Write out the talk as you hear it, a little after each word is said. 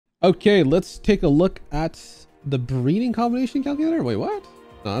Okay, let's take a look at the breeding combination calculator. Wait, what?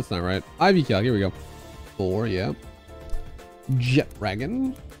 No, that's not right. IV calc, here we go. 4, yeah. Jet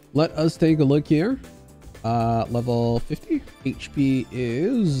Dragon. Let us take a look here. Level 50. HP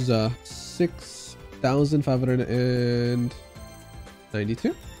is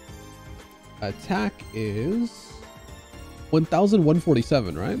 6,592. Attack is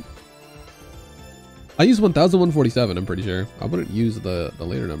 1,147, right? I use 1,147, I'm pretty sure. I wouldn't use the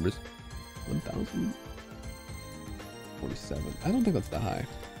later numbers. 1,047. I don't think that's that high.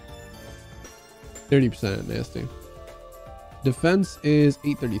 30%, nasty. Defense is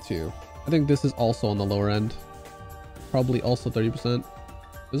 832. I think this is also on the lower end. Probably also 30%.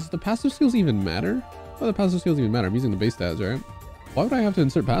 Does the passive skills even matter? Why do the passive skills even matter? I'm using the base stats, right? Why would I have to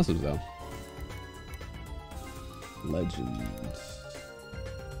insert passives though? Legend.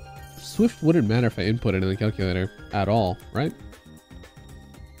 Swift wouldn't matter if I input it in the calculator at all, right?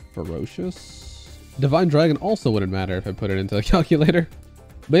 Ferocious. Divine Dragon also wouldn't matter if I put it into the calculator.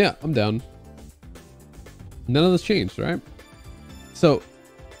 But yeah, I'm down. None of this changed, right? So,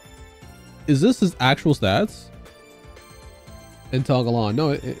 is this his actual stats? And toggle on.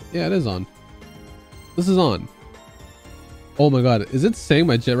 No, yeah, it is on. This is on. Oh my god, is it saying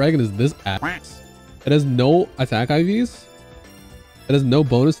my Jet Dragon is this ass? It has no attack IVs? It has no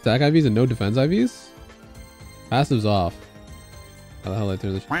bonus attack IVs and no defense IVs? Passive's off. How the hell did I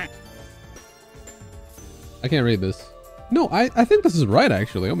turn this? I can't read this. No, I think this is right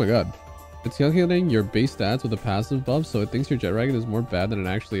actually. Oh my god. It's calculating your base stats with a passive buff, so it thinks your Jet Dragon is more bad than it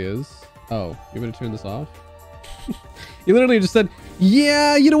actually is. Oh, you want me to turn this off? You literally just said,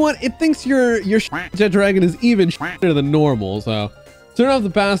 yeah, you know what? It thinks your Jet Dragon is even shitter than normal, so turn off the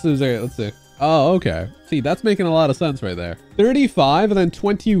passives. Okay, let's see. Oh, okay. See, that's making a lot of sense right there. 35 and then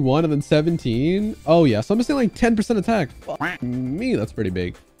 21 and then 17. Oh yeah, so I'm missing like 10% attack. Fuck me, that's pretty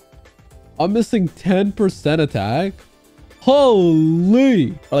big. I'm missing 10% attack.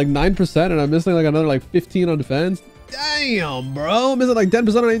 Holy, or like 9%, and I'm missing like another like 15 on defense. Damn, bro, I'm missing like 10%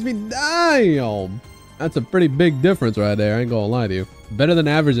 on HP. Damn, that's a pretty big difference right there. I ain't gonna lie to you. Better than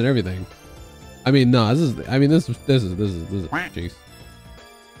average and everything. I mean, no, this is jeez.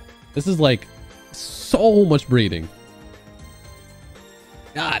 This is like so much breeding.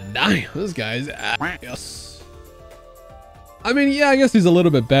 God damn, this guy's ass. I mean, yeah, I guess he's a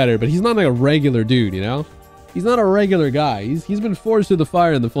little bit better, but he's not like a regular dude, you know? He's not a regular guy. He's been forced through the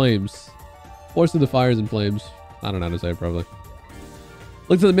fire and the flames. Forced through the fires and flames. I don't know how to say it probably.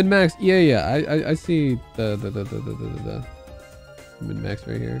 Look to the min-max. Yeah. I see the min-max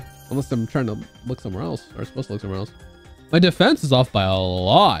right here. Unless I'm trying to look somewhere else. Or supposed to look somewhere else. My defense is off by a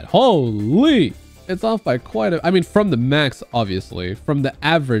lot. Holy. It's off by quite a... I mean, from the max, obviously. From the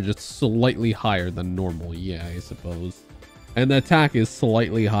average, it's slightly higher than normal. Yeah, I suppose. And the attack is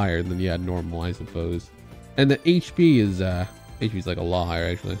slightly higher than, yeah, normal, I suppose. And the HP is like a lot higher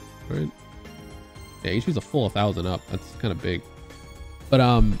actually, right? Yeah, HP is a full 1,000 up. That's kind of big. But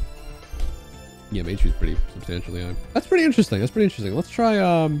yeah, my HP is pretty substantially high. That's pretty interesting. That's pretty interesting. Let's try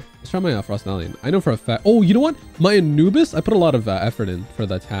my Frost Alien. I know for a fact. Oh, you know what? My Anubis, I put a lot of effort in for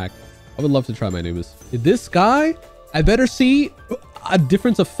the attack. I would love to try my Anubis. This guy, I better see a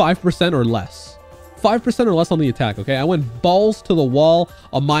difference of 5% or less. 5% or less on the attack, okay? I went balls to the wall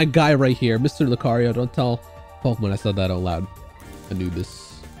on my guy right here, Mr. Lucario. Don't tell Pokemon I said that out loud.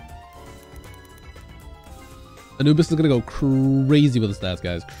 Anubis. Anubis is gonna go crazy with the stats,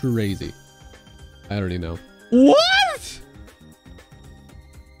 guys. Crazy. I already know. What?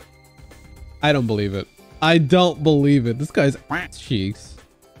 I don't believe it. I don't believe it. This guy's ass cheeks.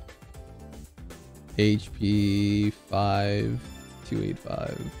 HP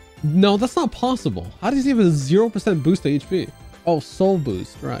 5285. No, that's not possible. How does he have a 0% boost to HP? Oh, soul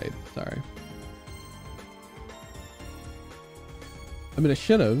boost. Right. Sorry. I mean, I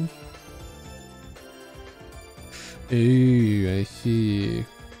should have. Ooh, I see.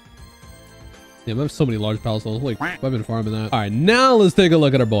 Yeah, I have so many large power souls. Holy crap, I've been farming that. All right, now let's take a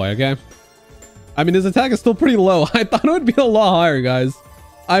look at our boy, okay? I mean, his attack is still pretty low. I thought it would be a lot higher, guys.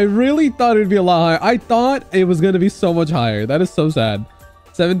 I really thought it would be a lot higher. I thought it was going to be so much higher. That is so sad.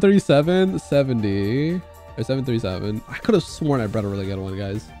 737, 70, or 737. I could have sworn I bred a really good one,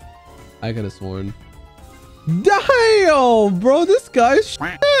 guys. I could have sworn. Damn, bro, this guy's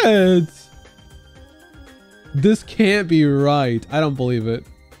shit. This can't be right. I don't believe it.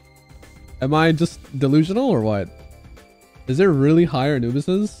 Am I just delusional or what? Is there really higher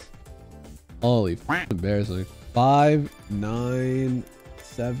Anubises? Holy f***, embarrassing. 5, 9,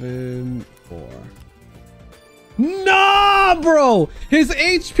 7, 4. Nah, bro! His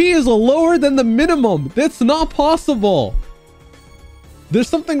HP is lower than the minimum. That's not possible. There's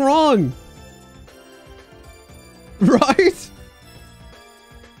something wrong. Right?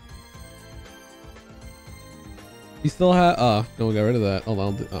 He still had, no, we got rid of that. Hold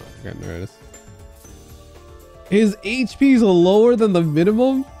on, oh, okay, there it is. His HP is lower than the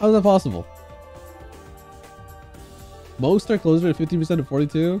minimum? How is that possible? Most are closer to 50% to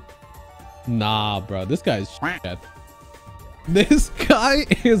 42? Nah, bro, this guy's shit. This guy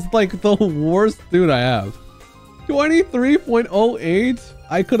is like the worst dude I have. 23.08?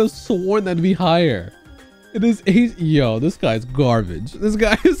 I could have sworn that'd be higher. It is 8. Yo, this guy's garbage. This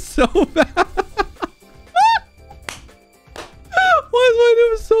guy is so bad. Why is my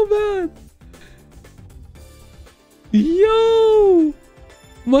name so bad? Yo,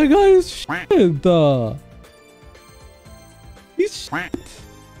 my guy is shit. He's shit.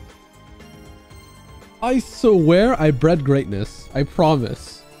 I swear I bred greatness. I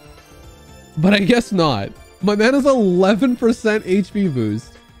promise. But I guess not. My man has 11% HP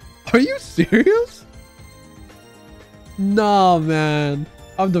boost. Are you serious? Nah, man.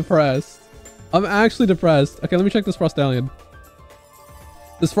 I'm depressed. I'm actually depressed. Okay, let me check this Frostallion.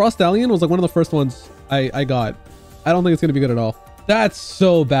 This Frostallion was like one of the first ones I got. I don't think it's going to be good at all. That's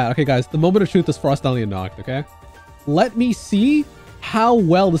so bad. Okay, guys. The moment of truth is Frostallion knocked, okay? Let me see how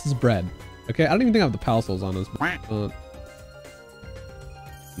well this is bred. Okay, I don't even think I have the Pal Souls on this. No, I don't.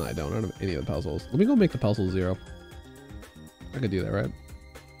 I don't have any of the Pal Souls. Let me go make the Pal Souls 0. I could do that, right?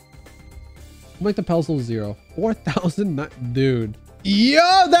 Make the Pal Souls 0. 4,000. Dude. Yo,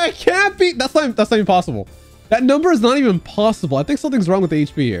 that can't be. That's not even possible. That number is not even possible. I think something's wrong with the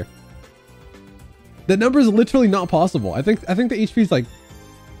HP here. The number is literally not possible. I think the HP is like,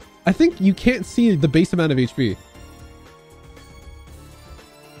 I think you can't see the base amount of HP.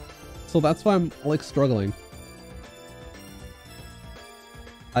 So that's why I'm like struggling.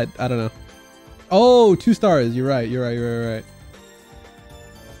 I don't know. Oh, 2 stars. You're right. You're right.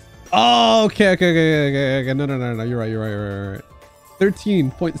 Oh, okay. No. You're right.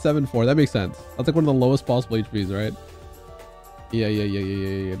 13.74. That makes sense. That's like one of the lowest possible HPs, right? Yeah.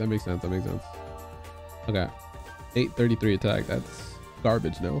 That makes sense. Okay. 833 attack. That's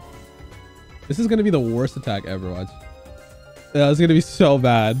garbage, no? This is going to be the worst attack ever, watch. Yeah, it's going to be so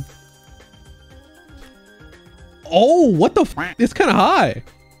bad. Oh, what the f? It's kind of high.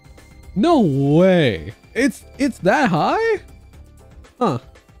 No way. It's that high? Huh.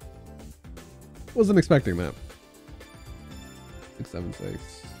 Wasn't expecting that.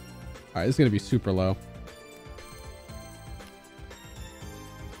 676. All right, this is going to be super low.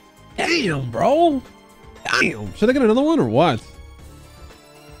 Damn, bro. Damn. Should I get another one or what?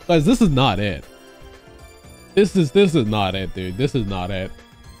 Guys, this is not it. This is not it, dude. This is not it.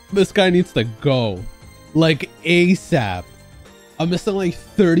 This guy needs to go. Like ASAP. I'm missing like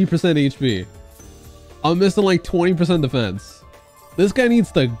 30% HP. I'm missing like 20% defense. This guy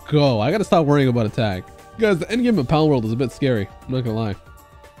needs to go. I gotta stop worrying about attack. Guys, the endgame of Palworld is a bit scary. I'm not gonna lie.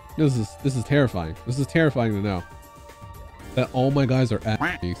 This is terrifying. This is terrifying to know that all my guys are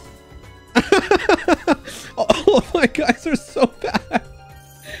asses. All of my guys are so bad.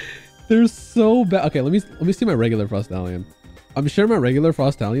 They're so bad. Okay, let me see my regular Frostallion. I'm sure my regular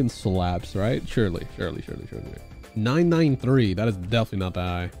Frostallion slaps, right? Surely. 993. That is definitely not that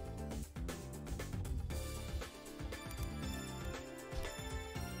high.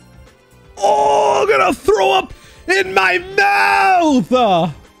 Oh, I'm gonna throw up in my mouth.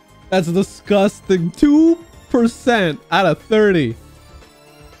 That's disgusting. 2% out of 30. We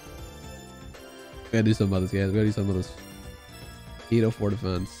gotta do something about this, guys. We gotta do something about this. 804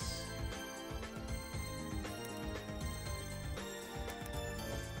 defense.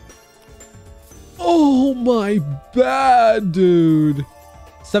 Oh my bad, dude.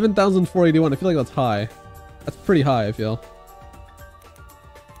 7,481. I feel like that's high. That's pretty high, I feel.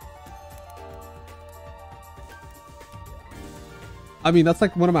 I mean, that's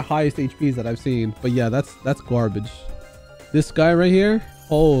like one of my highest HPs that I've seen. But yeah, that's garbage. This guy right here,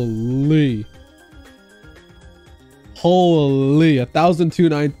 holy.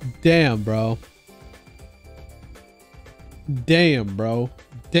 1,029. Damn, bro.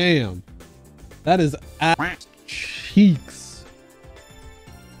 Damn. That is ass cheeks.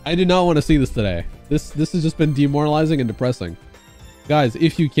 I did not want to see this today. This has just been demoralizing and depressing. Guys,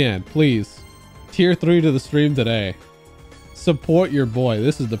 if you can, please tier 3 to the stream today. Support your boy.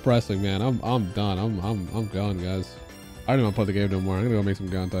 This is depressing, man. I'm done. I'm gone, guys. I don't want to play the game no more. I'm gonna go make some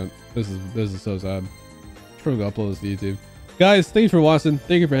content. This is so sad. I'm probably gonna upload this to YouTube. Guys, thanks for watching.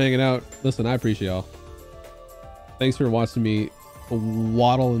 Thank you for hanging out. Listen, I appreciate y'all. Thanks for watching me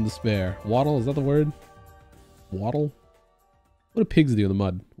waddle in despair. Waddle, is that the word? Waddle? What do pigs do in the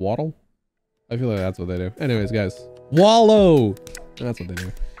mud? Waddle? I feel like that's what they do. Anyways, guys. Wallow! That's what they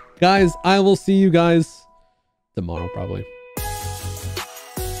do. Guys, I will see you guys tomorrow, probably.